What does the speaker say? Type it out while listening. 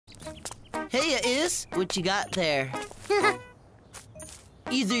Hey, Is, what you got there?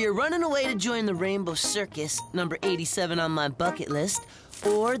 Either you're running away to join the Rainbow Circus, number 87 on my bucket list,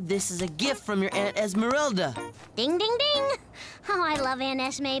 or this is a gift from your Aunt Esmeralda. Ding, ding, ding. Oh, I love Aunt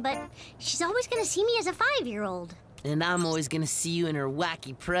Esme, but she's always gonna see me as a 5-year-old. And I'm always gonna see you in her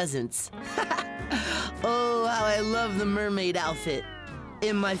wacky presents. Oh, how I love the mermaid outfit.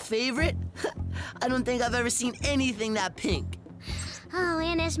 And my favorite? I don't think I've ever seen anything that pink. Oh,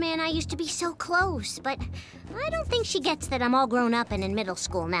 Aunt Esme and I used to be so close, but I don't think she gets that I'm all grown up and in middle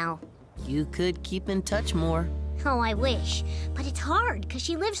school now. You could keep in touch more. Oh, I wish. But it's hard, because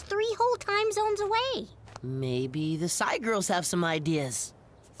she lives 3 whole time zones away. Maybe the SciGirls have some ideas.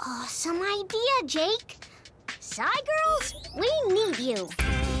 Awesome idea, Jake. SciGirls, we need you.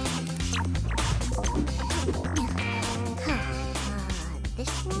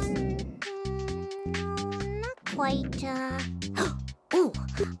 This one? No, not quite, Ooh,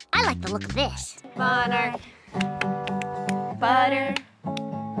 I like the look of this. Monarch Butterflies.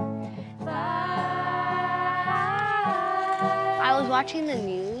 I was watching the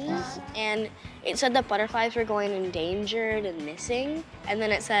news, and it said that butterflies were going endangered and missing, and then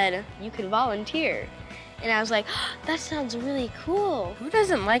it said, you could volunteer. And I was like, oh, that sounds really cool. Who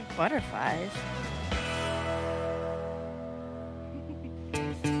doesn't like butterflies?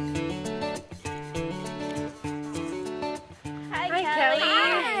 Hi, Kelly.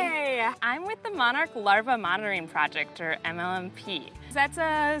 Hi! I'm with the Monarch Larva Monitoring Project, or MLMP. That's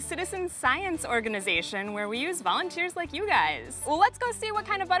a citizen science organization where we use volunteers like you guys. Well, let's go see what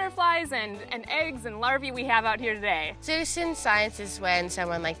kind of butterflies and eggs and larvae we have out here today. Citizen science is when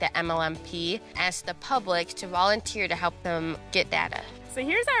someone like the MLMP asks the public to volunteer to help them get data. So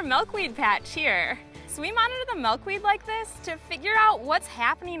here's our milkweed patch here. So we monitor the milkweed like this to figure out what's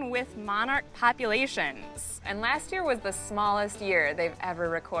happening with monarch populations. And last year was the smallest year they've ever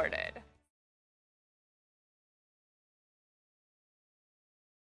recorded.